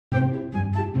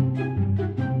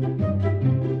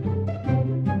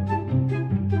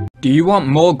Do you want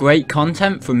more great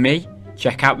content from me?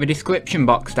 Check out the description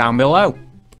box down below.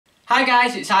 Hi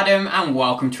guys, it's Adam and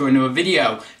welcome to another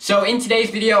video. So in today's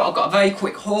video I've got a very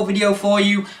quick haul video for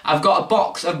you. I've got a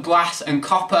box of brass and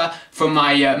copper from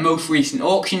my most recent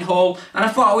auction haul, and I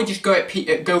thought I would just go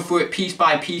through it piece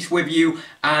by piece with you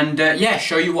and yeah,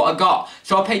 show you what I got.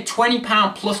 So I paid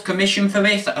 £20 plus commission for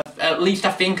this. At least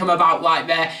I think I'm about right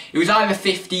there. It was either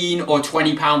 £15 or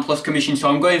 £20 plus commission,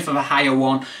 so I'm going for the higher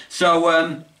one.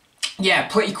 So yeah,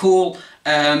 pretty cool.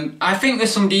 I think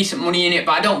there's some decent money in it,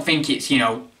 but I don't think it's, you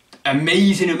know,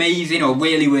 amazing or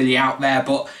really out there.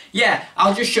 But yeah,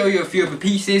 I'll just show you a few of the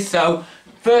pieces. So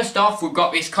first off, we've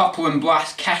got this copper and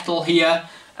brass kettle here.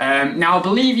 Now I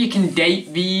believe you can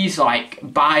date these like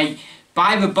by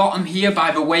the bottom here,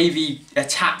 by the way they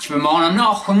attach them on. I'm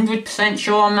not 100%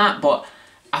 sure on that, but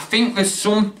I think there's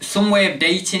some way of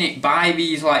dating it by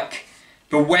these, like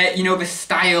the way, you know, the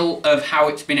style of how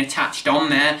it's been attached on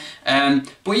there.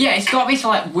 But yeah, it's got this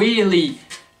like really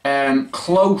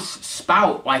close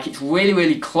spout, like it's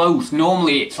really close.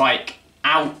 Normally it's like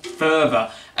out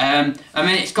further, and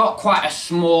then it's got quite a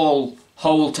small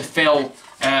hole to fill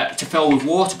with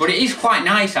water, but it is quite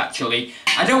nice actually.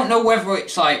 I don't know whether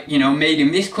it's like, you know, made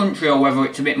in this country or whether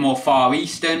it's a bit more Far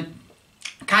Eastern.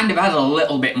 Kind of has a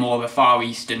little bit more of a Far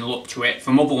Eastern look to it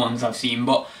from other ones I've seen,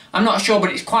 but I'm not sure,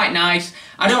 but it's quite nice.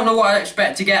 I don't know what I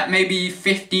expect to get, maybe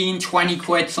 15, 20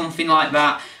 quid, something like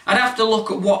that. I'd have to look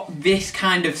at what this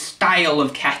kind of style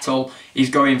of kettle is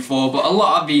going for, but a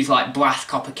lot of these like brass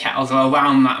copper kettles are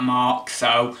around that mark,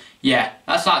 so yeah,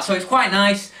 that's that. So it's quite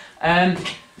nice.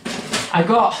 I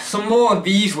got some more of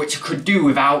these which I could do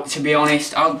without, to be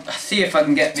honest. I'll see if I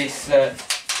can get this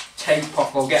tape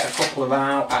off. I'll get a couple of them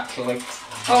out actually.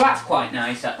 Oh, that's quite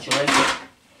nice actually.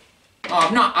 Oh,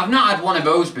 I've not had one of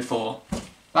those before.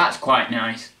 That's quite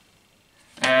nice.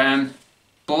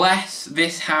 Bless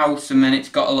this house, and then it's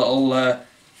got a little,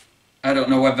 I don't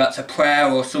know whether that's a prayer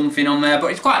or something on there,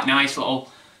 but it's quite nice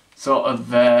little sort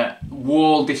of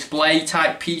wall display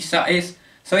type piece that is.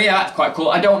 So yeah, that's quite cool.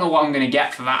 I don't know what I'm going to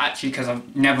get for that actually, because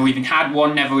I've never even had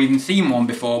one, never even seen one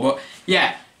before, but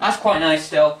yeah, that's quite nice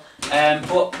still.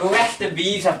 But the rest of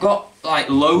these, I've got like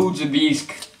loads of these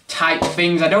type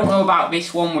things. I don't know about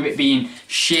this one with it being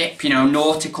ship, you know,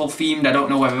 nautical themed. I don't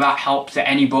know whether that helps it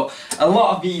any, but a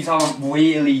lot of these aren't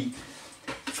really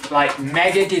like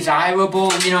mega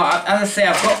desirable, you know. As I say,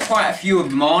 I've got quite a few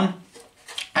of them on,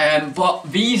 but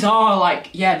these are like,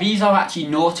 yeah, these are actually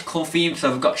nautical themed,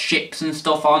 so I've got ships and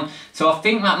stuff on, so I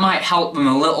think that might help them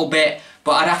a little bit,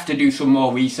 but I'd have to do some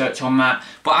more research on that.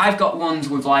 But I've got ones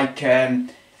with like,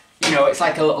 you know, it's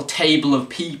like a little table of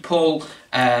people.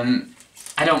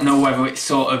 I don't know whether it's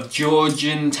sort of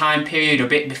Georgian time period, a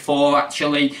bit before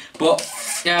actually, but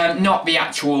not the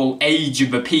actual age of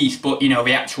the piece, but you know,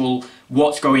 the actual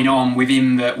what's going on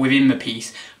within the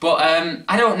piece. But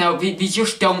I don't know, they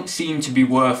just don't seem to be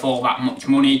worth all that much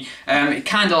money. It's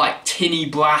kind of like tinny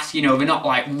brass, you know, they're not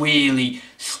like really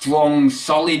strong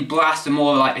solid brass, they're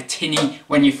more like the tinny,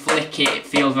 when you flick it, it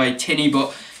feels very tinny.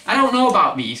 But I don't know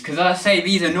about these, because as I say,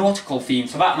 these are nautical themed,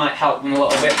 so that might help them a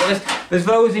little bit. But there's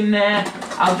those in there.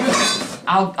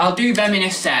 I'll do them in a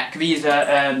sec. These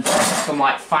are some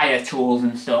like fire tools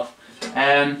and stuff.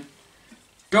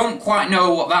 Don't quite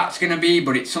know what that's going to be,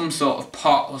 but it's some sort of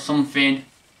pot or something.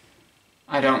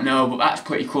 I don't know, but that's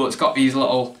pretty cool. It's got these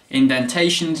little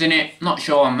indentations in it. Not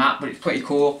sure on that, but it's pretty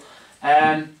cool.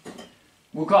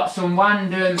 We've got some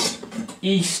random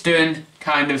Eastern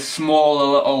kind of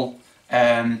smaller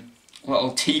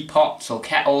little teapots or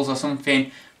kettles or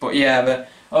something, but yeah, the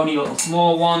only little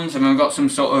small ones. And we've got some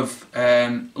sort of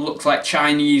looks like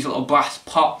Chinese little brass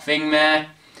pot thing there.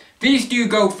 These do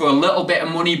go for a little bit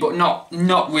of money, but not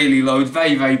really loads.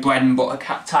 Very bread and butter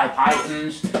type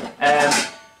items.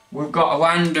 We've got a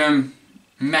random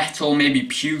metal, maybe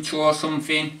pewter or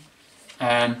something.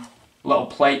 Little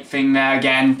plate thing there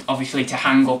again, obviously to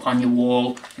hang up on your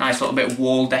wall. Nice little bit of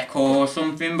wall decor or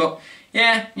something, but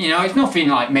yeah, you know, it's nothing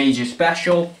like major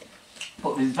special.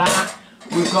 But there's that.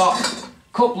 We've got a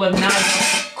couple of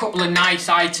nice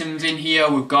items in here.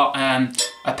 We've got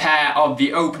a pair of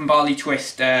the open barley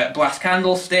twist brass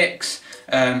candlesticks.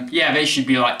 Yeah, they should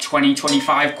be like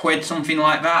 20-25 quid, something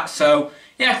like that. So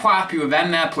yeah, quite happy with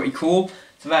them. They're pretty cool.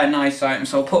 It's a very nice item,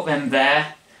 so I'll put them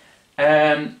there.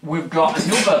 We've got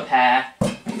another pair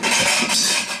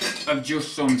of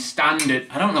just some standard,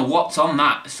 I don't know what's on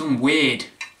that, some weird,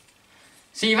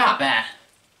 see that there?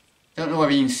 Don't know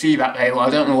whether you can see that very well, I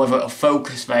don't know whether it'll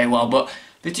focus very well, but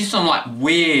there's just some like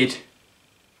weird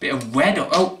bit of red,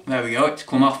 oh there we go, it's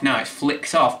come off now, it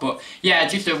flicks off, but yeah,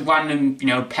 just a random, you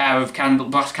know, pair of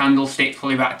brass candlesticks,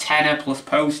 probably about a tenner plus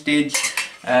postage.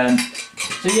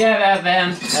 So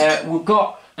yeah, we've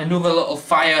got another little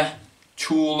fire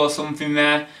tool or something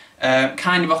there.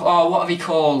 Kind of off, oh, what are they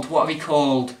called? What are they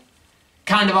called?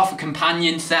 Kind of off a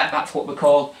companion set, that's what they're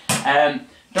called. Don't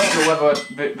know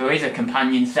whether there is a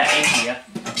companion set in here.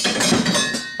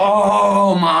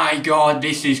 Oh my god,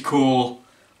 this is cool.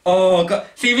 Oh god,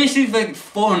 see, this is the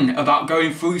fun about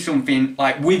going through something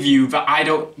like with you that I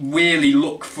don't really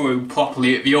look through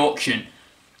properly at the auction.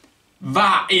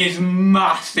 That is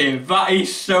massive, that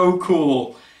is so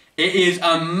cool. It is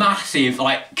a massive,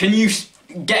 like, can you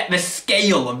get the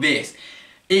scale of this?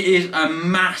 It is a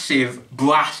massive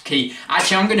brass key.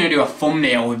 Actually, I'm going to do a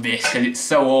thumbnail with this because it's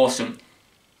so awesome.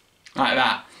 Like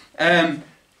that.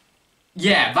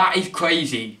 Yeah, that is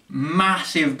crazy.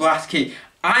 Massive brass key.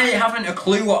 I haven't a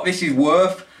clue what this is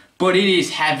worth, but it is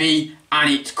heavy and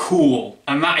it's cool.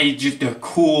 And that is just a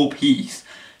cool piece.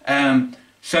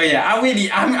 So yeah,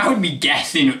 I would be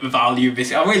guessing at the value of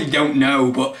this. I really don't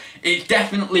know, but it's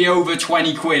definitely over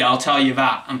 20 quid, I'll tell you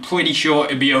that. I'm pretty sure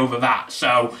it'd be over that.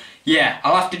 So yeah,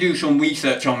 I'll have to do some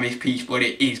research on this piece, but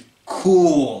it is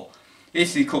cool.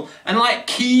 This is cool. And like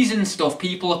keys and stuff,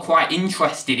 people are quite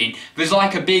interested in. There's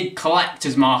like a big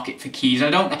collector's market for keys. I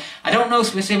don't know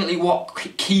specifically what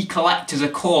key collectors are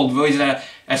called. There is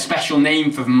a special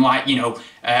name for them, like, you know,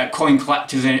 coin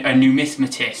collectors and a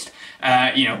numismatist.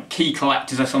 You know, key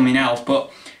collectors or something else,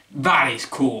 but that is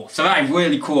cool. So that is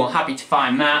really cool. I'm happy to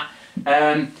find that.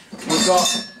 We've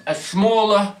got a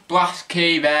smaller brass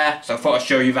key there, so I thought I'd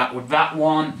show you that with that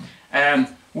one.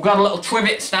 We've got a little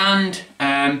trivet stand.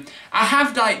 I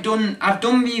have like I've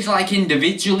done these like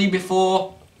individually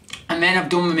before, and then I've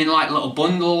done them in like little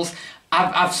bundles.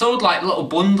 I've sold like little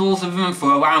bundles of them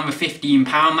for around the £15.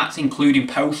 That's including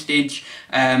postage.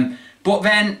 But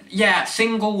then, yeah,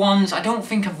 single ones, I don't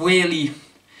think I've really...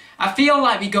 I feel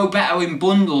like they go better in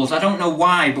bundles. I don't know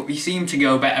why, but they seem to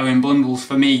go better in bundles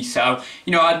for me. So,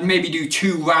 you know, I'd maybe do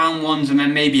 2 round ones and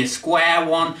then maybe a square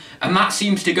one. And that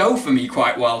seems to go for me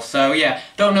quite well. So, yeah,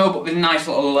 don't know, but there's a nice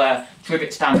little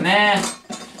trivet stand there.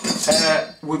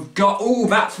 We've got... Oh,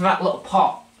 that's for that little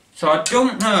pot. So I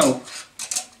don't know.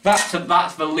 That's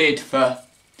the lid for... I'll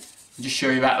just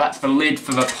show you that. That's the lid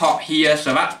for the pot here.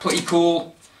 So that's pretty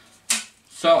cool.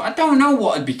 So I don't know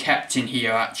what would be kept in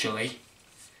here actually,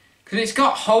 because it's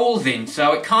got holes in,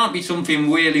 so it can't be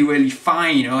something really, really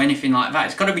fine or anything like that.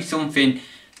 It's got to be something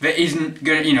that isn't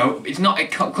gonna, you know, it's not.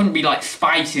 It couldn't be like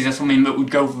spices or something that would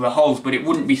go through the holes, but it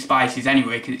wouldn't be spices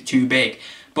anyway because it's too big.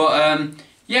 But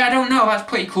yeah, I don't know. That's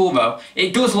pretty cool though.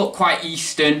 It does look quite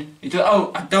Eastern. It does,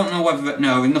 oh, I don't know whether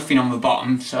no, there's nothing on the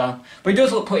bottom. So, but it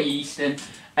does look pretty Eastern.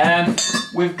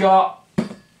 We've got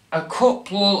a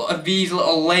couple of these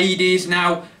little ladies.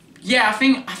 Now, yeah, I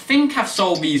think I've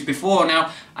sold these before.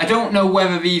 Now, I don't know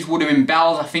whether these would have been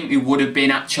bells. I think they would have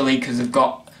been actually, because they've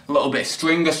got a little bit of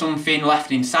string or something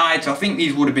left inside. So I think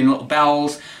these would have been little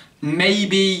bells.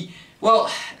 Maybe,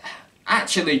 well,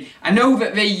 actually, I know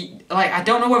that they, like, I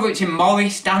don't know whether it's in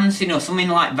Morris dancing or something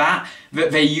like that,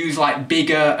 that they use like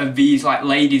bigger of these like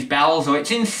ladies' bells, or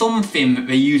it's in something that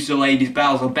they use the ladies'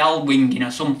 bells, or bell ringing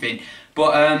or something.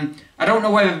 But I don't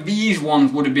know whether these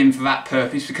ones would have been for that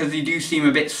purpose, because they do seem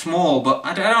a bit small, but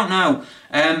I don't know.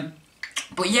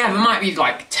 But yeah, there might be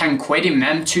like 10 quid in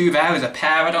them, 2 there as a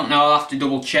pair. I don't know, I'll have to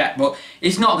double check, but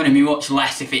it's not going to be much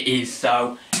less if it is.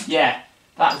 So yeah,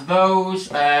 that's those.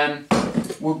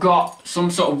 We've got some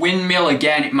sort of windmill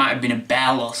again. It might have been a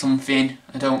bell or something,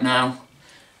 I don't know.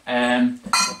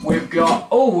 We've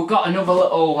got another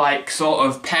little like sort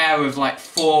of pair of like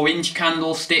 4-inch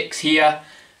candlesticks here.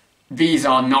 These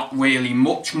are not really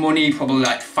much money, probably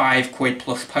like 5 quid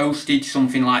plus postage,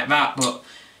 something like that, but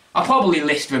I'll probably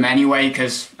list them anyway,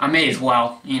 because I may as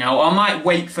well, you know. I might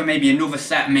wait for maybe another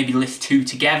set and maybe list 2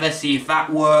 together, see if that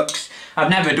works. I've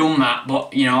never done that,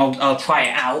 but, you know, I'll try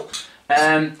it out.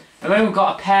 And then we've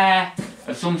got a pair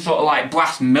of some sort of like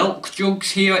brass milk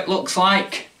jugs here, it looks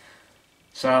like.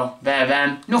 So, they're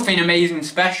them. Nothing amazing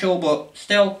special, but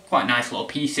still quite nice little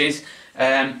pieces.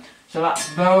 So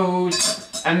that's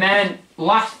those. And then,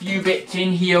 last few bits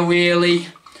in here really.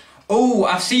 Oh,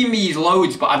 I've seen these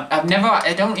loads, but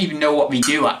I don't even know what they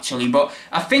do actually, but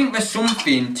I think there's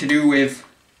something to do with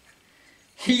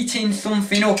heating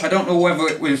something up. I don't know whether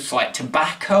it was like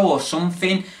tobacco or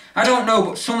something. I don't know,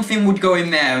 but something would go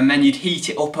in there and then you'd heat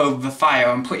it up over the fire.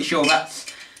 I'm pretty sure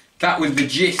that was the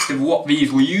gist of what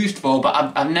these were used for,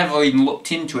 but I've never even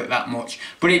looked into it that much.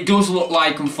 But it does look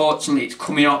like, unfortunately, it's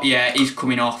coming off. Yeah, it is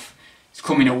coming off. It's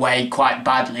coming away quite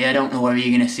badly. I don't know whether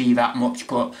you're going to see that much,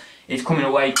 but it's coming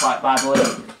away quite badly.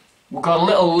 We've got a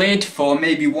little lid for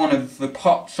maybe one of the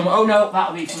pots. Oh no,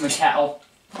 that'll be from the kettle.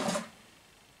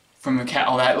 from the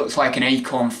kettle there. It looks like an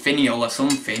acorn finial or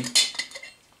something.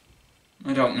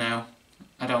 I don't know.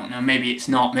 Maybe it's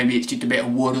not. Maybe it's just a bit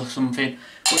of wood or something.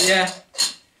 But yeah,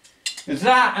 there's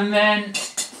that, and then,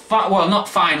 well, not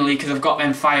finally, because I've got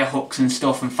them fire hooks and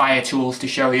stuff and fire tools to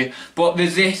show you. But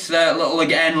there's this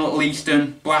little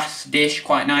Eastern brass dish,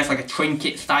 quite nice, like a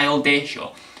trinket style dish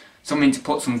or something to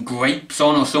put some grapes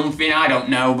on or something. I don't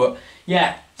know, but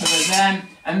yeah. So there's them,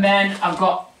 and then I've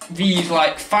got these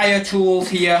like fire tools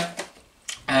here.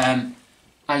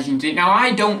 As you can see, now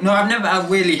I don't know, I've never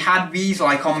really had these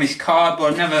like on this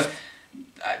cardboard. I've never,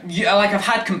 like I've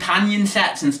had companion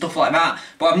sets and stuff like that,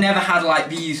 but I've never had like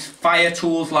these fire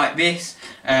tools like this.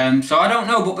 So I don't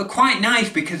know, but they're quite nice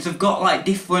because they've got like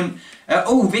different,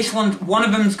 oh, this one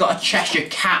of them's got a Cheshire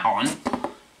Cat on.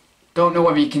 Don't know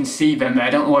whether you can see them there, I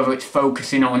don't know whether it's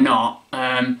focusing or not.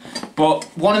 But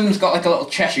one of them's got like a little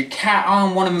Cheshire Cat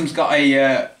on, one of them's got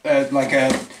like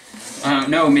a, I don't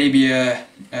know, maybe a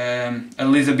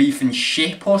Elizabethan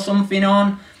ship or something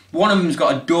on. One of them's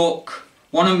got a duck.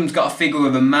 One of them's got a figure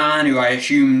of a man who I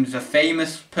assume is a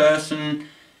famous person.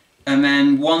 And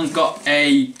then one's got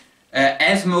a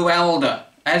Esmeralda.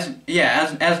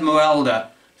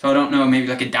 Esmeralda. So I don't know, maybe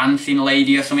like a dancing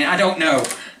lady or something. I don't know.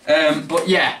 But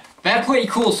yeah, they're pretty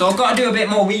cool. So I've got to do a bit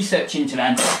more research into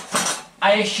them.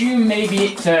 I assume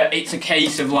maybe it's a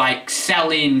case of like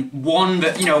selling one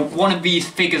of these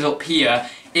figures up here.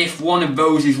 If one of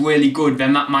those is really good,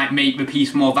 then that might make the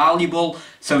piece more valuable.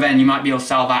 So then you might be able to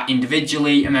sell that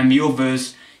individually, and then the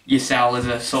others you sell as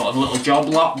a sort of little job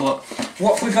lot. But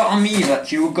what we've got on these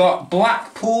actually, we've got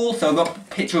Blackpool. So I've got a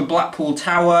picture of Blackpool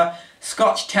Tower,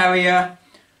 Scotch Terrier.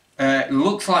 It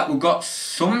looks like we've got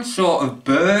some sort of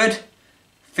bird.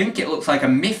 I think it looks like a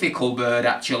mythical bird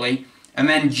actually. And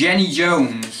then Jenny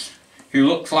Jones, who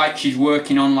looks like she's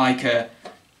working on like a,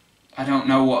 I don't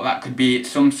know what that could be, it's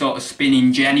some sort of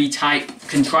spinning Jenny type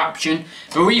contraption.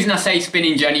 The reason I say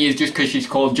spinning Jenny is just because she's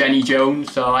called Jenny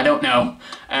Jones, so I don't know.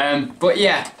 But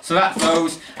yeah, so that's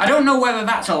those. I don't know whether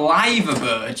that's a liver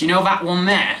bird, you know that one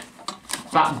there?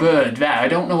 That bird there, I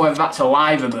don't know whether that's a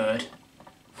liver bird.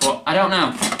 But I don't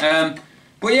know.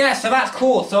 But yeah, so that's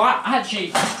cool. So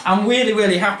I'm really,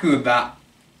 really happy with that.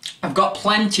 I've got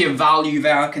plenty of value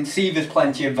there, I can see there's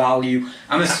plenty of value.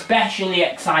 I'm especially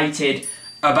excited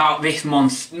about this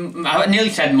I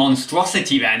nearly said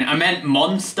monstrosity then, I meant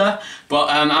monster, but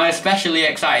I'm especially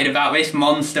excited about this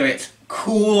monster. It's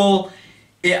cool,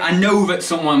 I know that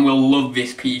someone will love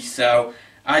this piece, so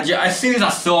as soon as I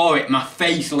saw it, my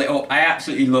face lit up. I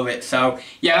absolutely love it. So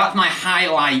yeah, that's my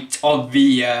highlight of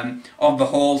the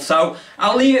haul. So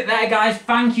I'll leave it there, guys.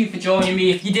 Thank you for joining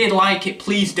me. If you did like it,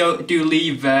 please do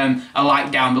leave a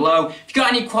like down below. If you've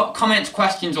got any comments,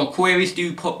 questions or queries,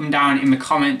 do put them down in the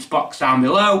comments box down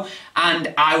below,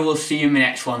 and I will see you in the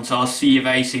next one. So I'll see you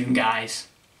very soon, guys.